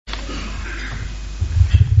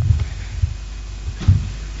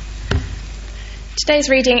Today's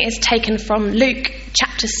reading is taken from Luke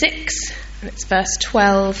chapter 6, and it's verse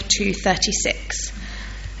 12 to 36.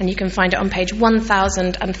 And you can find it on page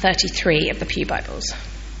 1033 of the Pew Bibles.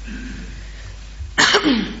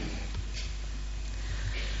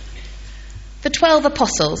 The 12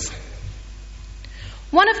 Apostles.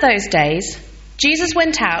 One of those days, Jesus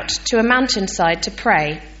went out to a mountainside to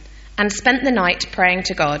pray and spent the night praying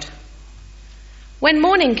to God. When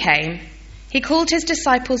morning came, he called his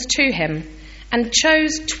disciples to him and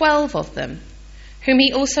chose 12 of them, whom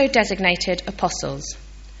he also designated apostles.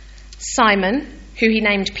 Simon, who he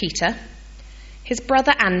named Peter, his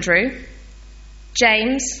brother Andrew,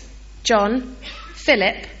 James, John,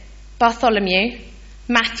 Philip, Bartholomew,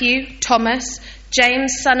 Matthew, Thomas,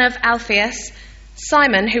 James, son of Alphaeus,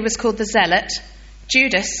 Simon, who was called the Zealot,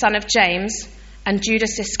 Judas, son of James, and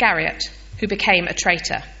Judas Iscariot, who became a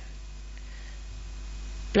traitor.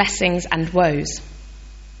 Blessings and woes.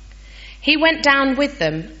 He went down with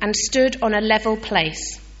them and stood on a level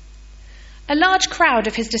place. A large crowd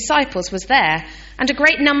of his disciples was there, and a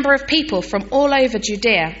great number of people from all over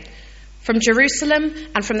Judea, from Jerusalem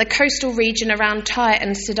and from the coastal region around Tyre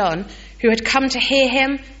and Sidon, who had come to hear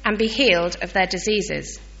him and be healed of their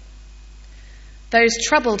diseases. Those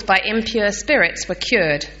troubled by impure spirits were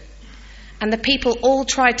cured, and the people all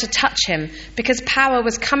tried to touch him because power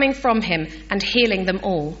was coming from him and healing them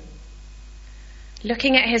all.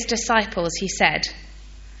 Looking at his disciples, he said,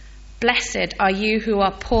 "Blessed are you who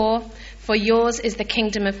are poor, for yours is the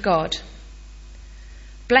kingdom of God.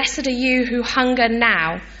 Blessed are you who hunger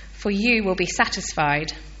now, for you will be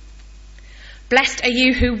satisfied. Blessed are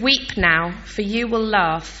you who weep now, for you will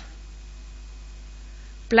laugh.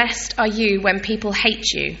 Blessed are you when people hate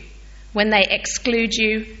you, when they exclude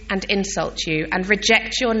you and insult you and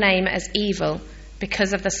reject your name as evil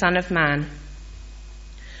because of the Son of Man.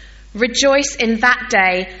 Rejoice in that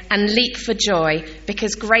day and leap for joy,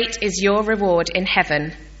 because great is your reward in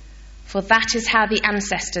heaven, for that is how the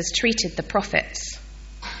ancestors treated the prophets.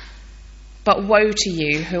 But woe to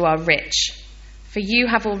you who are rich, for you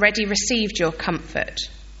have already received your comfort.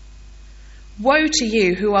 Woe to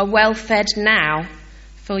you who are well fed now,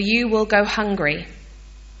 for you will go hungry.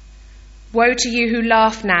 Woe to you who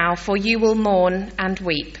laugh now, for you will mourn and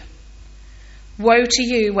weep. Woe to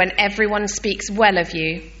you when everyone speaks well of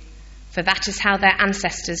you, for that is how their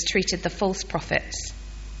ancestors treated the false prophets.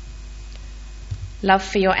 Love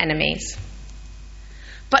for your enemies.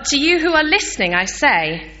 But to you who are listening, I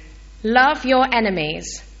say, love your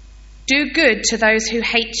enemies. Do good to those who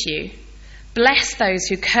hate you. Bless those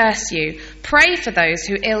who curse you. Pray for those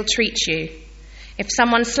who ill-treat you. If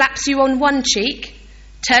someone slaps you on one cheek,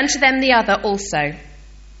 turn to them the other also.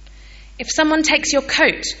 If someone takes your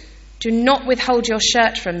coat, do not withhold your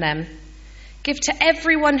shirt from them. Give to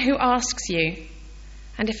everyone who asks you.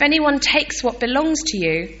 And if anyone takes what belongs to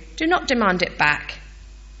you, do not demand it back.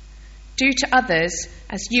 Do to others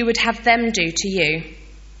as you would have them do to you.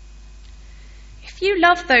 If you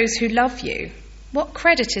love those who love you, what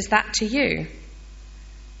credit is that to you?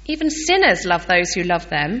 Even sinners love those who love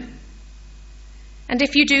them. And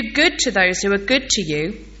if you do good to those who are good to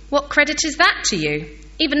you, what credit is that to you?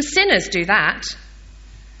 Even sinners do that.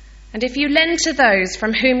 And if you lend to those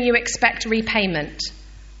from whom you expect repayment,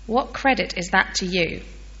 what credit is that to you?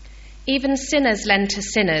 Even sinners lend to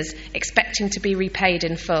sinners, expecting to be repaid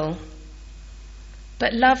in full.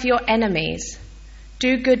 But love your enemies,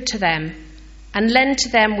 do good to them, and lend to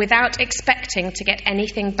them without expecting to get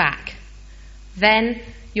anything back. Then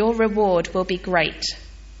your reward will be great,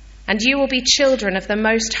 and you will be children of the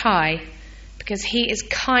Most High, because he is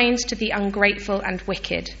kind to the ungrateful and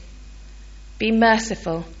wicked. Be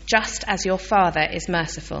merciful, just as your Father is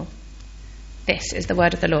merciful." This is the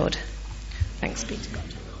word of the Lord. Thanks be to God.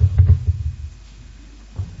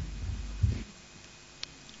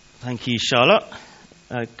 Thank you, Charlotte.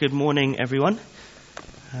 Good morning, everyone.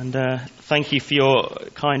 And thank you for your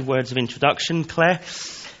kind words of introduction, Claire.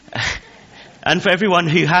 And for everyone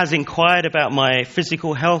who has inquired about my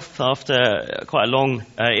physical health after quite a long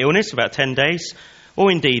illness, about 10 days, or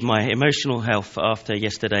indeed my emotional health after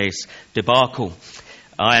yesterday's debacle.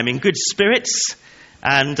 I am in good spirits,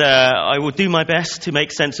 and I will do my best to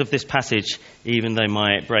make sense of this passage, even though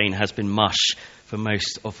my brain has been mush for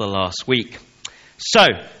most of the last week. So,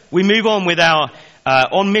 we move on with our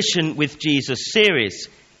On Mission with Jesus series,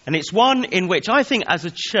 and it's one in which I think as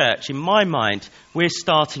a church, in my mind, we're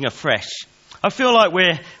starting afresh. I feel like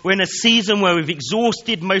we're in a season where we've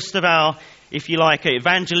exhausted most of our, if you like,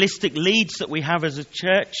 evangelistic leads that we have as a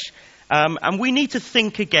church. And we need to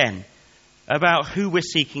think again about who we're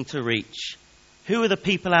seeking to reach. Who are the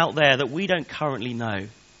people out there that we don't currently know?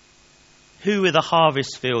 who are the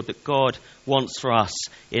harvest field that God wants for us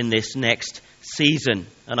in this next season.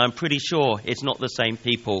 And I'm pretty sure it's not the same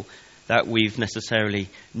people that we've necessarily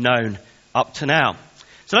known up to now.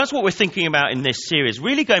 So that's what we're thinking about in this series,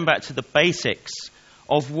 really going back to the basics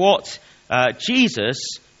of what Jesus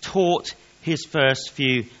taught his first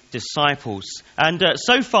few disciples. And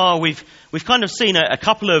so far we've kind of seen a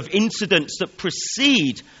couple of incidents that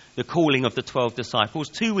precede the calling of the 12 disciples.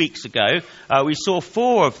 2 weeks ago, we saw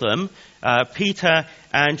 4 of them, Peter,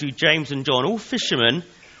 Andrew, James and John, all fishermen,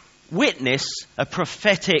 witness a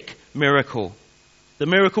prophetic miracle. The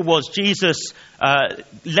miracle was Jesus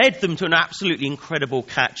led them to an absolutely incredible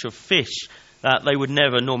catch of fish that they would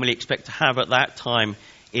never normally expect to have at that time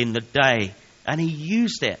in the day. And he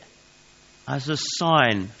used it as a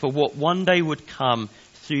sign for what one day would come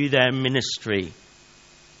through their ministry,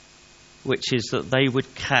 which is that they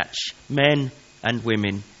would catch men and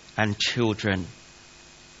women and children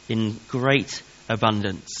in great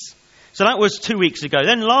abundance. So that was 2 weeks ago.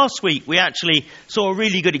 Then last week we actually saw a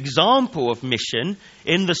really good example of mission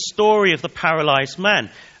in the story of the paralyzed man.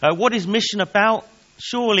 What is mission about?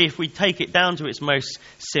 Surely if we take it down to its most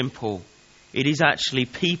simple, it is actually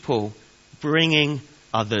people bringing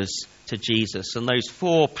others to Jesus. And those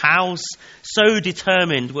 4 pals, so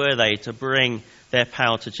determined were they to bring their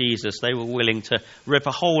pal to Jesus, they were willing to rip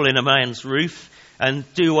a hole in a man's roof and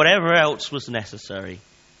do whatever else was necessary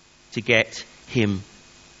to get him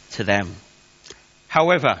to them.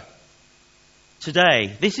 However,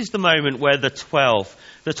 today, this is the moment where the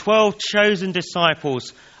 12 chosen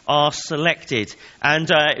disciples are selected.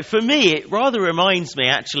 And for me, it rather reminds me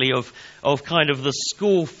actually of kind of the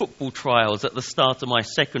school football trials at the start of my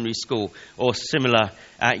secondary school or similar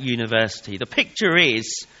at university. The picture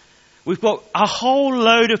is we've got a whole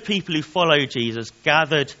load of people who follow Jesus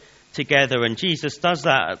gathered together, and Jesus does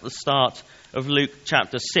that at the start of Luke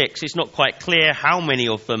chapter 6. It's not quite clear how many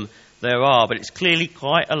of them there are, but it's clearly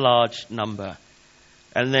quite a large number.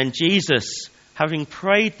 And then Jesus, having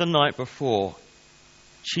prayed the night before,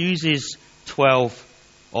 chooses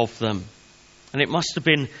 12 of them. And it must have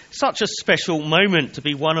been such a special moment to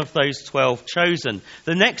be one of those 12 chosen.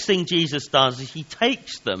 The next thing Jesus does is he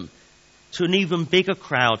takes them to an even bigger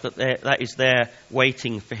crowd that is there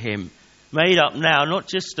waiting for him. Made up now not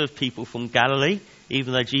just of people from Galilee,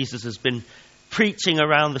 even though Jesus has been preaching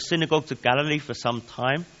around the synagogues of Galilee for some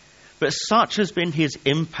time, but such has been his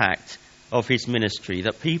impact of his ministry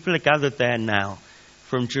that people are gathered there now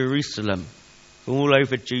from Jerusalem, from all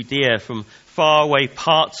over Judea, from faraway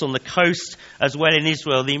parts on the coast as well in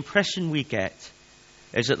Israel. The impression we get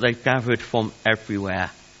is that they've gathered from everywhere.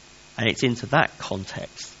 And it's into that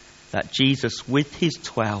context that Jesus, with his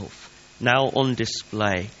 12, now on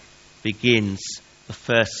display, begins the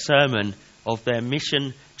first sermon of their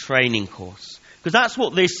mission training course. Because that's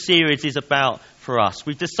what this series is about for us.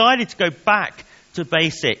 We've decided to go back to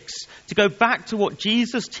basics, to go back to what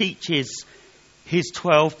Jesus teaches his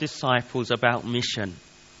 12 disciples about mission,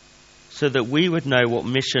 so that we would know what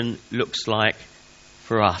mission looks like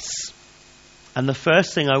for us. And the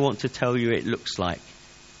first thing I want to tell you it looks like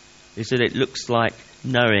is that it looks like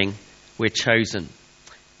knowing we're chosen.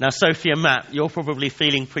 Now, Sophie and Matt, you're probably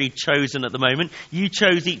feeling pretty chosen at the moment. You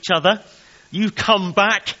chose each other. You've come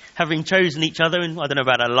back having chosen each other in, I don't know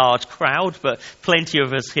about a large crowd, but plenty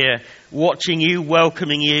of us here watching you,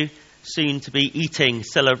 welcoming you, soon to be eating,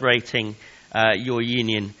 celebrating your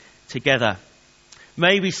union together.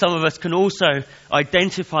 Maybe some of us can also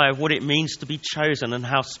identify what it means to be chosen and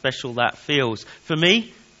how special that feels. For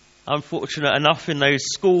me, I'm fortunate enough in those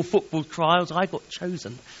school football trials, I got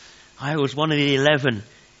chosen. I was one of the 11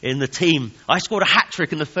 in the team. I scored a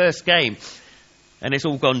hat-trick in the first game. And it's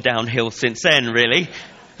all gone downhill since then, really.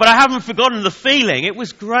 But I haven't forgotten the feeling. It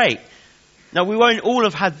was great. Now, we won't all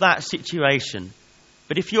have had that situation.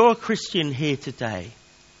 But if you're a Christian here today,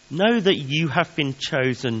 know that you have been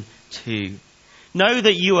chosen too. Know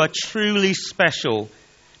that you are truly special.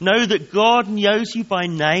 Know that God knows you by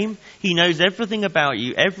name. He knows everything about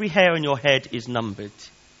you. Every hair on your head is numbered.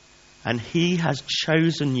 And he has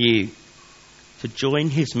chosen you to join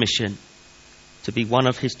his mission, to be one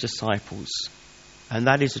of his disciples. And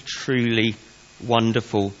that is a truly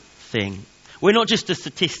wonderful thing. We're not just a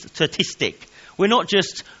statistic. We're not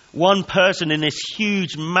just one person in this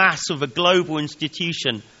huge mass of a global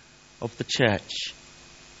institution of the church.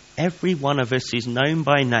 Every one of us is known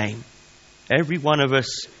by name. Every one of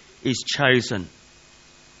us is chosen.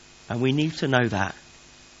 And we need to know that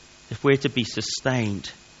if we're to be sustained,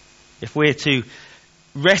 if we're to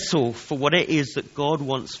wrestle for what it is that God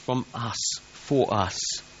wants from us, for us,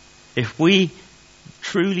 if we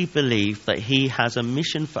truly believe that he has a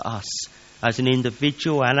mission for us as an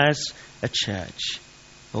individual and as a church.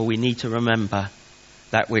 Well, we need to remember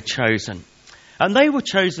that we're chosen. And they were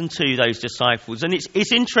chosen too, those disciples. And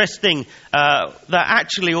it's interesting that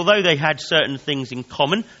actually, although they had certain things in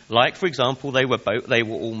common, like, for example, they were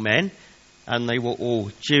all men and they were all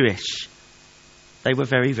Jewish, they were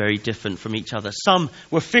very, very different from each other. Some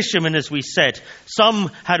were fishermen, as we said.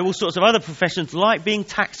 Some had all sorts of other professions, like being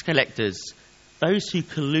tax collectors, those who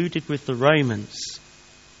colluded with the Romans.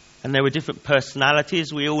 And there were different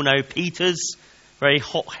personalities. We all know Peter's very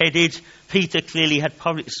hot-headed. Peter clearly had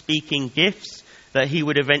public speaking gifts that he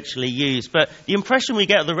would eventually use. But the impression we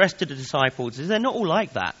get of the rest of the disciples is they're not all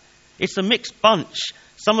like that. It's a mixed bunch.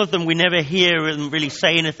 Some of them we never hear them really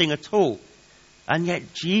say anything at all. And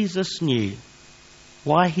yet Jesus knew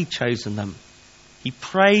why he'd chosen them. He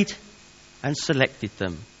prayed and selected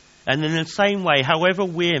them. And in the same way, however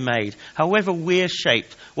we're made, however we're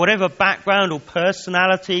shaped, whatever background or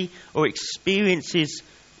personality or experiences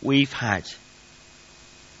we've had,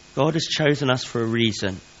 God has chosen us for a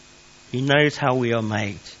reason. He knows how we are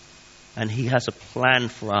made, and he has a plan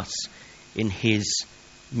for us in his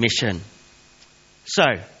mission. So,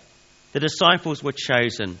 the disciples were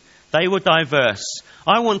chosen. They were diverse.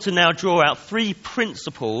 I want to now draw out 3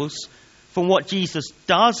 principles from what Jesus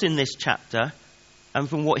does in this chapter and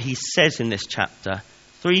from what he says in this chapter.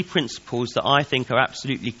 3 principles that I think are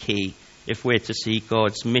absolutely key if we're to see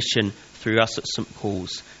God's mission through us at St.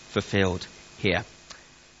 Paul's fulfilled here.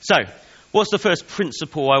 So, what's the first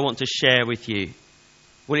principle I want to share with you?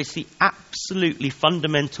 Well, it's the absolutely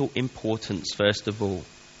fundamental importance, first of all,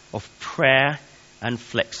 of prayer and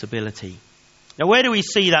flexibility. Now, where do we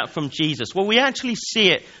see that from Jesus? Well, we actually see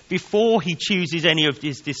it before he chooses any of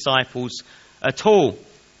his disciples at all.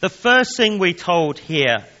 The first thing we're told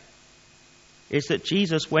here is that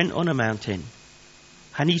Jesus went on a mountain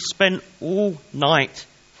and he spent all night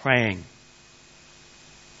praying,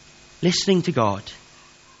 listening to God,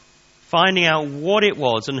 finding out what it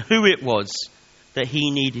was and who it was that he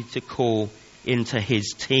needed to call into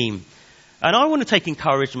his team. And I want to take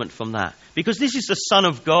encouragement from that, because this is the Son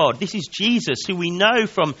of God. This is Jesus, who we know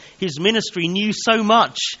from his ministry knew so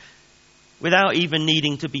much without even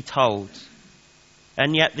needing to be told.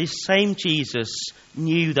 And yet this same Jesus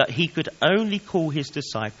knew that he could only call his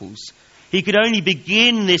disciples. He could only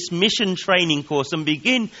begin this mission training course and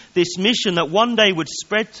begin this mission that one day would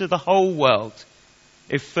spread to the whole world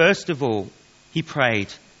if first of all he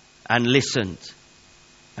prayed and listened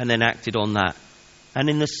and then acted on that. And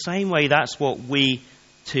in the same way, that's what we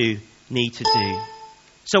too need to do.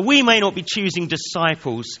 So we may not be choosing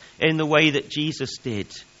disciples in the way that Jesus did,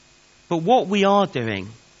 but what we are doing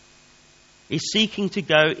is seeking to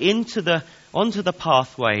go onto the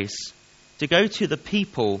pathways, to go to the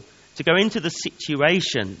people, to go into the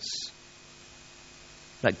situations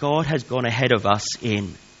that God has gone ahead of us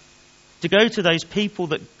in. To go to those people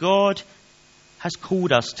that God has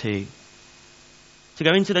called us to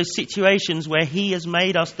go into those situations where he has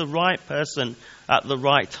made us the right person at the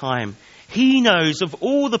right time. He knows of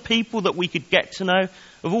all the people that we could get to know,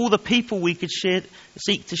 of all the people we could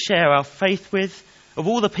seek to share our faith with, of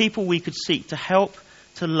all the people we could seek to help,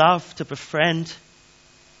 to love, to befriend,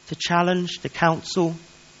 to challenge, to counsel.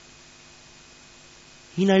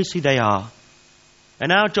 He knows who they are.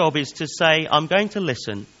 And our job is to say, I'm going to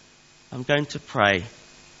listen, I'm going to pray,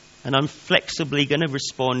 and I'm flexibly going to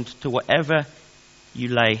respond to whatever you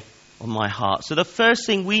lay on my heart. So the first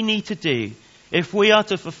thing we need to do, if we are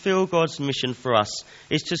to fulfill God's mission for us,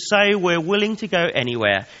 is to say we're willing to go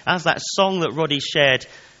anywhere, as that song that Roddy shared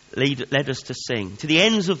led us to sing, to the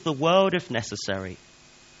ends of the world if necessary.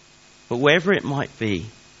 But wherever it might be,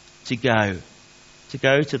 to go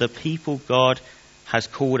to the people God has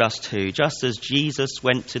called us to, just as Jesus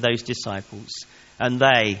went to those disciples, and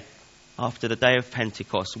they, after the day of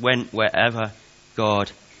Pentecost, went wherever God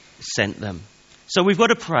sent them. So we've got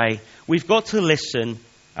to pray, we've got to listen,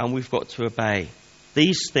 and we've got to obey.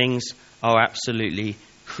 These things are absolutely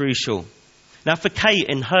crucial. Now for Kate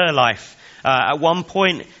in her life, at one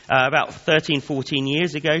point, about 13, 14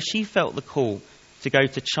 years ago, she felt the call to go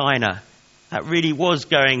to China. That really was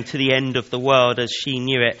going to the end of the world as she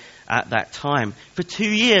knew it at that time. For 2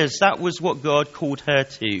 years, that was what God called her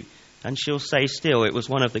to. And she'll say still, it was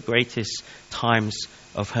one of the greatest times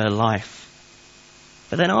of her life.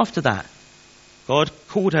 But then after that, God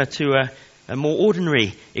called her to a more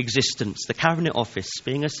ordinary existence, the Cabinet Office,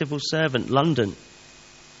 being a civil servant, London,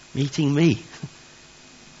 meeting me,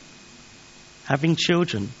 having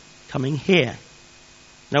children, coming here.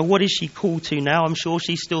 Now, what is she called to now? I'm sure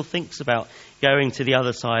she still thinks about going to the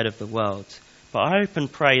other side of the world. But I hope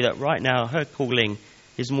and pray that right now her calling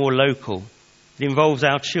is more local It involves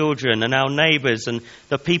our children and our neighbours and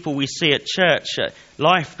the people we see at church, at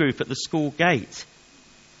life group, at the school gate,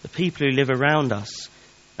 the people who live around us.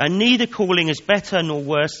 And neither calling is better nor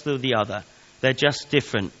worse than the other. They're just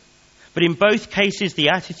different. But in both cases, the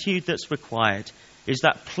attitude that's required is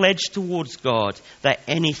that pledge towards God that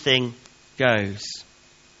anything goes.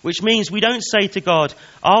 Which means we don't say to God,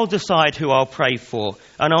 I'll decide who I'll pray for,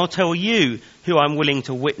 and I'll tell you who I'm willing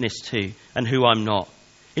to witness to and who I'm not.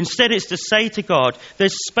 Instead, it's to say to God,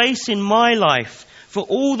 there's space in my life for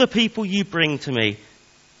all the people you bring to me,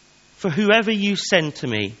 for whoever you send to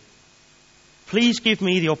me. Please give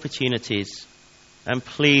me the opportunities, and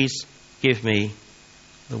please give me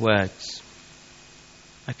the words.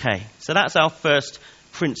 Okay, so that's our first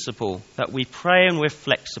principle, that we pray and we're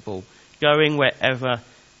flexible, going wherever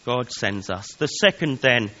God sends us. The second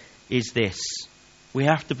then is this: we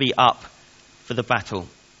have to be up for the battle.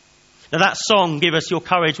 Now that song, Give Us Your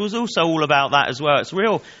Courage, was also all about that as well. It's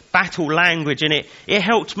real battle language, and it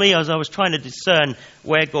helped me as I was trying to discern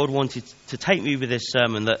where God wanted to take me with this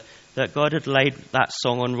sermon, that God had laid that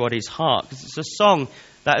song on Roddy's heart, because it's a song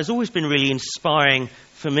that has always been really inspiring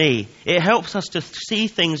for me. It helps us to see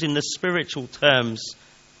things in the spiritual terms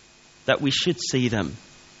that we should see them,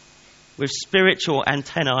 with spiritual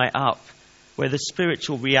antennae up, where the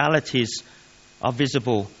spiritual realities are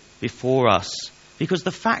visible before us. Because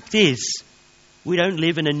the fact is, we don't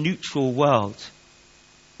live in a neutral world.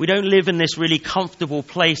 We don't live in this really comfortable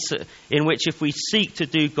place in which if we seek to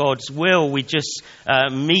do God's will, we just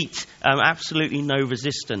meet absolutely no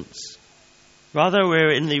resistance. Rather,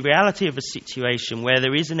 we're in the reality of a situation where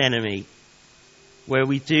there is an enemy, where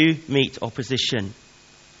we do meet opposition.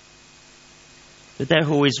 The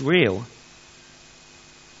devil is real.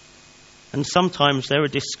 And sometimes there are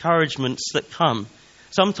discouragements that come.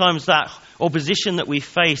 Sometimes that opposition that we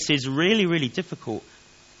face is really, really difficult.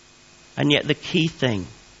 And yet the key thing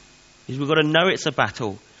is we've got to know it's a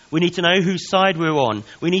battle. We need to know whose side we're on.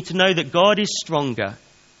 We need to know that God is stronger.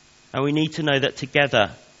 And we need to know that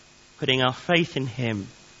together, putting our faith in Him,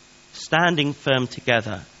 standing firm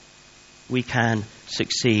together, we can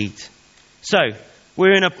succeed. So,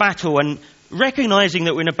 we're in a battle, and recognizing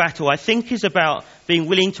that we're in a battle, I think, is about being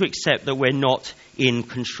willing to accept that we're not in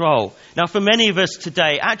control. Now, for many of us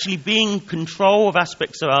today, actually being in control of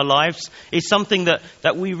aspects of our lives is something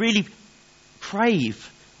that we really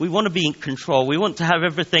crave. We want to be in control. We want to have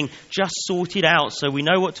everything just sorted out so we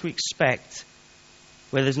know what to expect,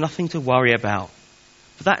 where there's nothing to worry about.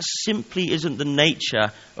 But that simply isn't the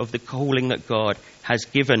nature of the calling that God has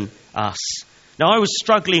given us. Now, I was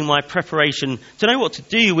struggling in my preparation to know what to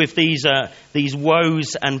do with these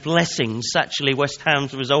woes and blessings. Actually, West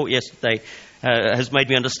Ham's result yesterday has made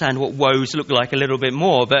me understand what woes look like a little bit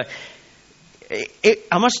more. But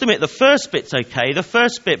I must admit, the first bit's okay. The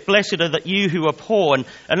first bit, blessed are that you who are poor.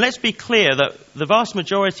 And let's be clear that the vast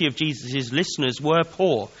majority of Jesus' listeners were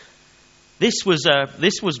poor. This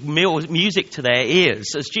was music to their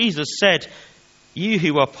ears. As Jesus said, you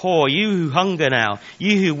who are poor, you who hunger now,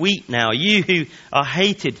 you who weep now, you who are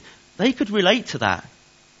hated, they could relate to that.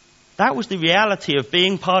 That was the reality of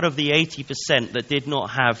being part of the 80% that did not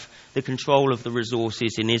have the control of the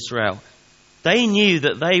resources in Israel. They knew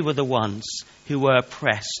that they were the ones who were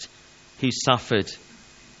oppressed, who suffered.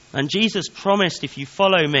 And Jesus promised, if you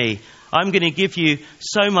follow me, I'm going to give you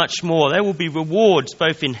so much more. There will be rewards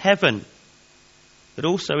both in heaven, but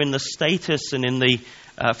also in the status and in the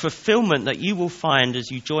fulfillment that you will find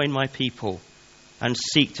as you join my people and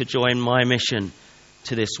seek to join my mission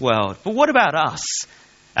to this world. But what about us?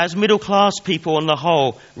 As middle-class people on the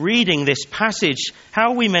whole, reading this passage,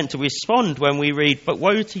 how are we meant to respond when we read, "But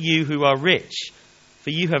woe to you who are rich,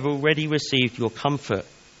 for you have already received your comfort.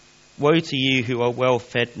 Woe to you who are well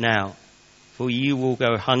fed now, for you will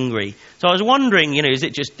go hungry." So I was wondering, is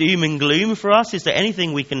it just doom and gloom for us? Is there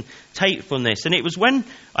anything we can take from this? And it was when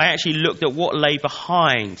I actually looked at what lay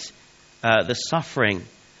behind the suffering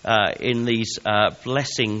in these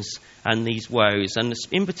blessings and these woes, and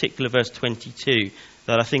in particular verse 22,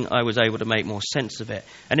 that I think I was able to make more sense of it.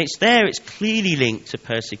 And it's clearly linked to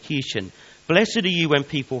persecution. Blessed are you when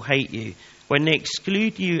people hate you, when they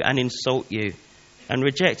exclude you and insult you, and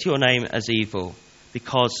reject your name as evil,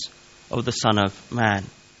 because of the Son of Man.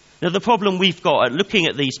 Now, the problem we've got at looking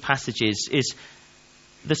at these passages is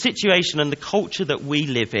the situation and the culture that we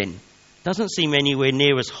live in doesn't seem anywhere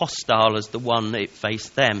near as hostile as the one that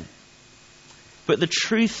faced them. But the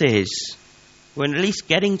truth is, we're at least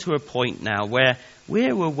getting to a point now where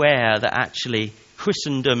we're aware that actually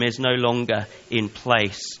Christendom is no longer in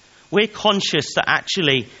place. We're conscious that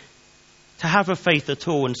actually to have a faith at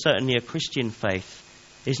all, and certainly a Christian faith,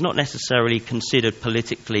 is not necessarily considered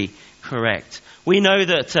politically correct. We know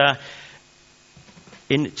that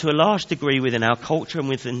to a large degree within our culture and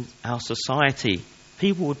within our society,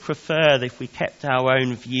 people would prefer if we kept our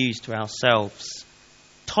own views to ourselves.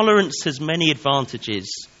 Tolerance has many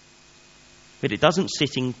advantages, but it doesn't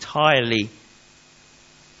sit entirely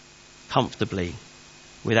comfortably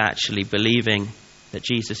with actually believing that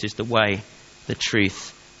Jesus is the way, the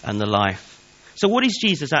truth, and the life. So what is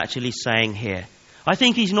Jesus actually saying here? I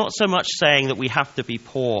think he's not so much saying that we have to be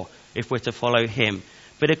poor if we're to follow him,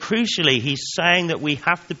 but crucially, he's saying that we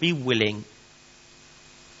have to be willing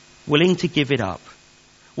to give it up,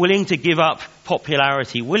 willing to give up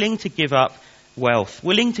popularity, willing to give up wealth,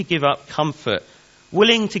 willing to give up comfort,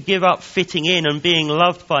 willing to give up fitting in and being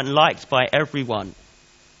loved by and liked by everyone.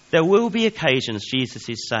 There will be occasions, Jesus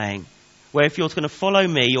is saying, where if you're going to follow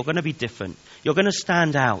me, you're going to be different. You're going to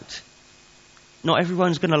stand out. Not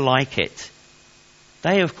everyone's going to like it.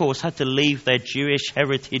 They, of course, had to leave their Jewish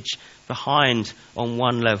heritage behind on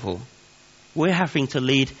one level. We're having to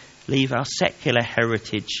leave our secular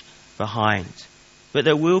heritage behind. But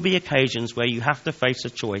there will be occasions where you have to face a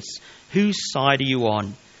choice. Whose side are you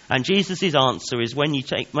on? And Jesus' answer is when you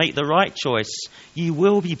make the right choice, you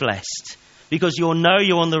will be blessed. Because you'll know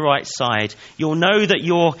you're on the right side. You'll know that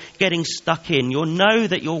you're getting stuck in. You'll know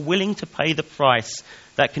that you're willing to pay the price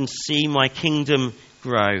that can see my kingdom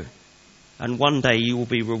grow. And one day you will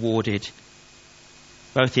be rewarded,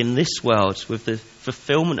 both in this world with the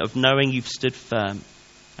fulfillment of knowing you've stood firm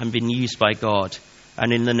and been used by God,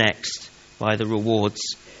 and in the next by the rewards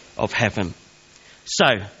of heaven. So,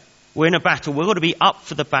 we're in a battle. We've got to be up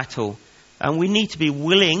for the battle. And we need to be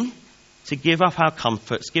willing to give up our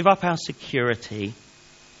comforts, give up our security,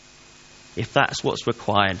 if that's what's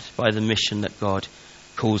required by the mission that God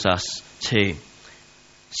calls us to.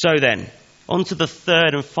 So then, on to the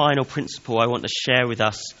third and final principle I want to share with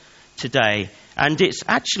us today. And it's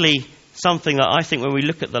actually something that I think when we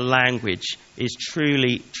look at the language is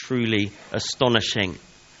truly, truly astonishing.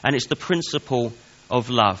 And it's the principle of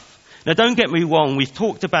love. Now don't get me wrong, we've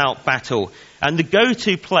talked about battle. And the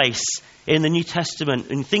go-to place in the New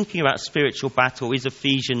Testament in thinking about spiritual battle is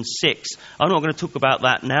Ephesians 6. I'm not going to talk about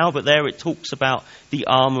that now, but there it talks about the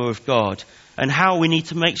armour of God and how we need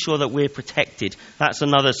to make sure that we're protected. That's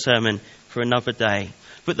another sermon for another day.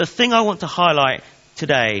 But the thing I want to highlight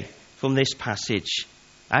today from this passage,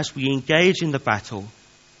 as we engage in the battle,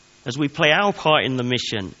 as we play our part in the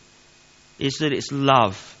mission, is that it's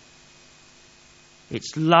love.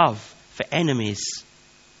 It's love for enemies.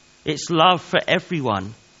 It's love for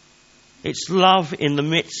everyone. It's love in the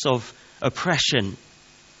midst of oppression,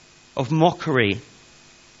 of mockery,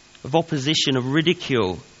 of opposition, of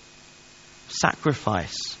ridicule,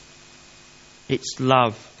 sacrifice. It's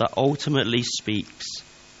love that ultimately speaks,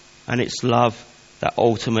 and it's love that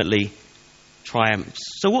ultimately triumphs.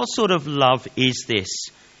 So what sort of love is this?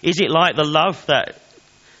 Is it like the love that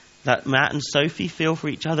Matt and Sophie feel for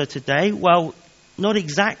each other today? Well, not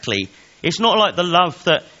exactly. It's not like the love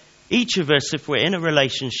that each of us, if we're in a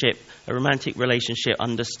relationship, a romantic relationship,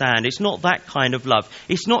 understand. It's not that kind of love.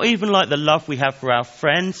 It's not even like the love we have for our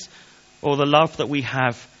friends or the love that we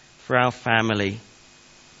have for our family.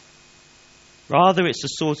 Rather, it's the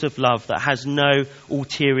sort of love that has no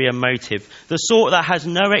ulterior motive, the sort that has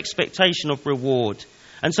no expectation of reward.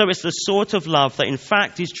 And so it's the sort of love that in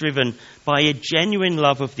fact is driven by a genuine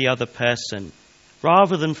love of the other person,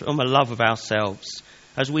 rather than from a love of ourselves,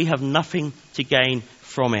 as we have nothing to gain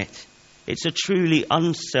from it. It's a truly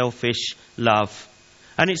unselfish love.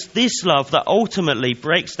 And it's this love that ultimately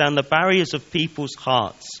breaks down the barriers of people's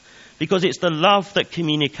hearts, because it's the love that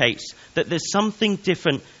communicates that there's something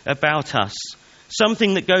different about us,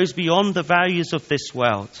 something that goes beyond the values of this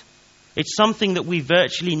world. It's something that we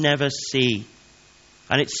virtually never see,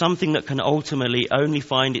 and it's something that can ultimately only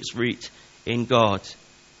find its root in God.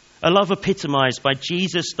 A love epitomized by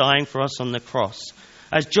Jesus dying for us on the cross.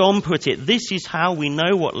 As John put it, this is how we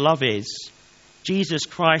know what love is. Jesus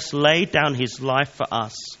Christ laid down his life for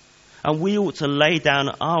us, and we ought to lay down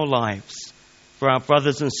our lives for our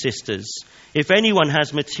brothers and sisters. If anyone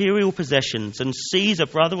has material possessions and sees a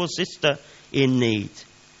brother or sister in need,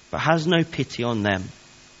 but has no pity on them,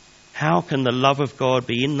 how can the love of God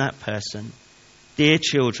be in that person? Dear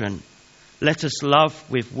children, let us love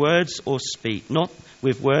with words or speech, not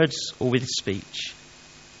with words or with speech,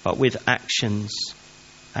 but with actions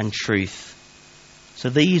and truth. So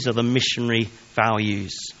these are the missionary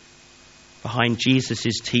values behind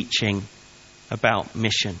Jesus' teaching about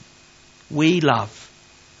mission. We love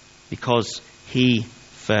because he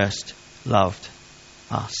first loved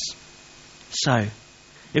us. So,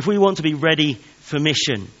 if we want to be ready for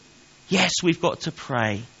mission, yes, we've got to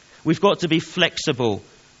pray. We've got to be flexible.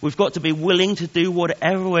 We've got to be willing to do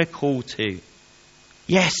whatever we're called to.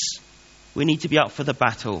 Yes, we need to be up for the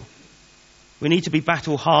battle. We need to be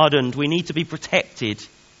battle hardened. We need to be protected.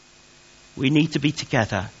 We need to be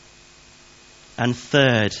together. And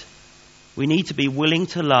third, we need to be willing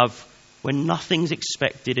to love when nothing's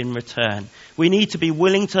expected in return. We need to be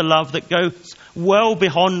willing to love that goes well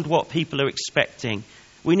beyond what people are expecting.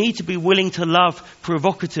 We need to be willing to love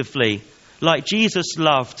provocatively, like Jesus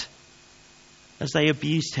loved as they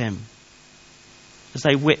abused him, as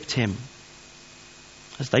they whipped him,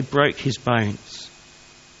 as they broke his bones,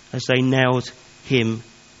 as they nailed him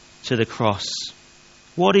to the cross.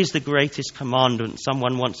 What is the greatest commandment?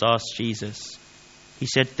 Someone once asked Jesus. He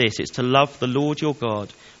said this: it's to love the Lord your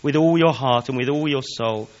God with all your heart and with all your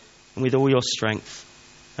soul and with all your strength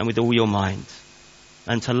and with all your mind,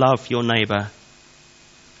 and to love your neighbour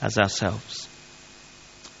as ourselves.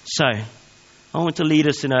 So, I want to lead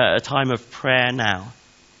us in a time of prayer now.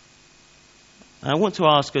 And I want to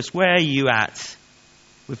ask us, where are you at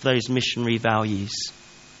with those missionary values?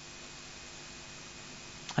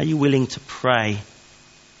 Are you willing to pray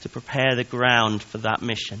to prepare the ground for that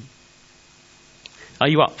mission? Are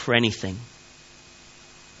you up for anything?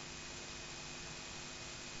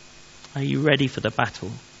 Are you ready for the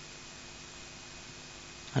battle?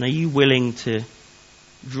 And are you willing to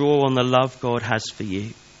draw on the love God has for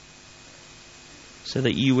you so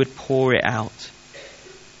that you would pour it out,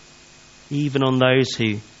 even on those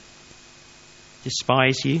who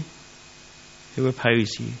despise you, who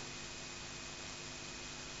oppose you,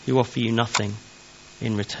 who offer you nothing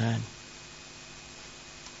in return?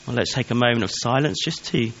 Well, let's take a moment of silence just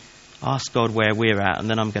to ask God where we're at, and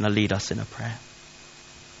then I'm going to lead us in a prayer.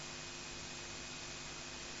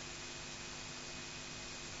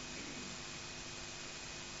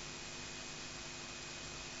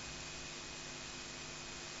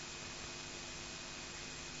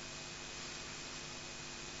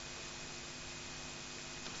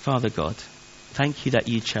 Father God, thank you that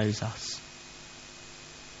you chose us.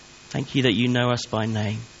 Thank you that you know us by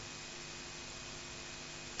name.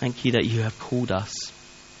 Thank you that you have called us.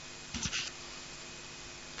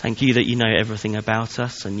 Thank you that you know everything about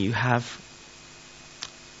us, and you have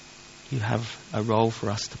a role for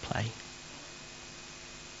us to play.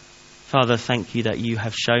 Father, thank you that you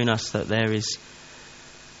have shown us that there is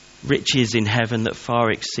riches in heaven that far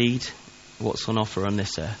exceed what's on offer on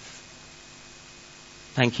this earth.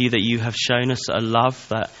 Thank you that you have shown us a love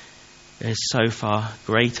that is so far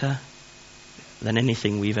greater than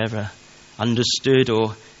anything we've ever understood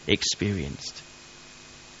or experienced.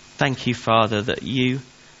 Thank you, Father, that you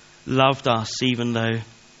loved us even though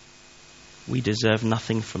we deserve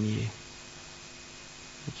nothing from you.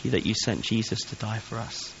 Thank you that you sent Jesus to die for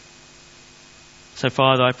us. So,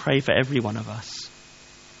 Father, I pray for every one of us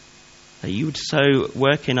that you would so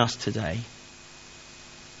work in us today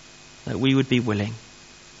that we would be willing,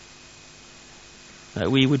 that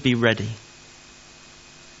we would be ready,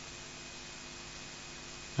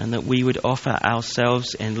 and that we would offer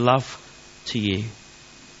ourselves in love to you,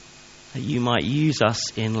 that you might use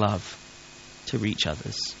us in love to reach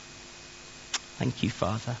others. Thank you,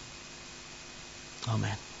 Father.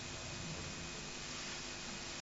 Amen.